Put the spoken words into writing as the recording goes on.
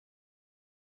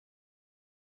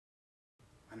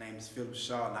name is Phillip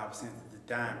Shaw, and I was sentenced to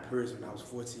die in prison when I was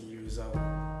 14 years old.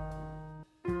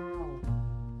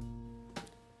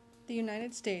 The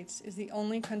United States is the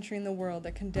only country in the world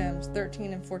that condemns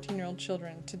 13 and 14-year-old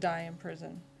children to die in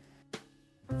prison.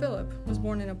 Phillip was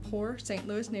born in a poor St.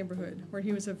 Louis neighborhood where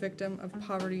he was a victim of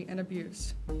poverty and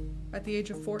abuse. At the age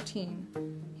of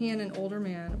 14, he and an older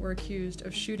man were accused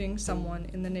of shooting someone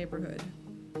in the neighborhood.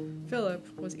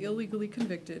 Phillip was illegally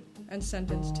convicted and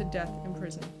sentenced to death in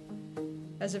prison.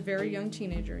 As a very young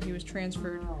teenager, he was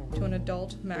transferred to an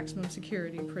adult maximum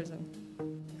security prison.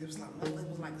 It was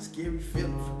like a scary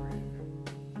feeling for real.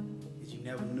 Because you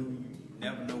never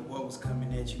know what was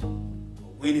coming at you,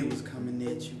 or when it was coming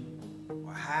at you,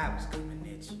 or how it was coming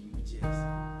at you.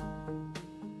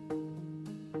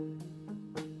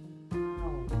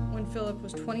 When Phillip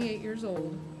was 28 years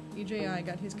old, EJI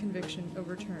got his conviction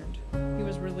overturned. He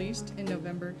was released in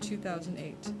November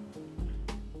 2008.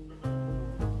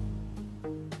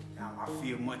 Now I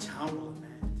feel much humbler,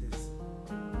 man.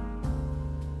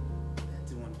 I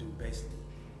just want to do basically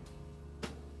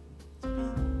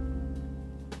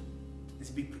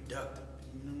to be productive,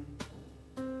 you know.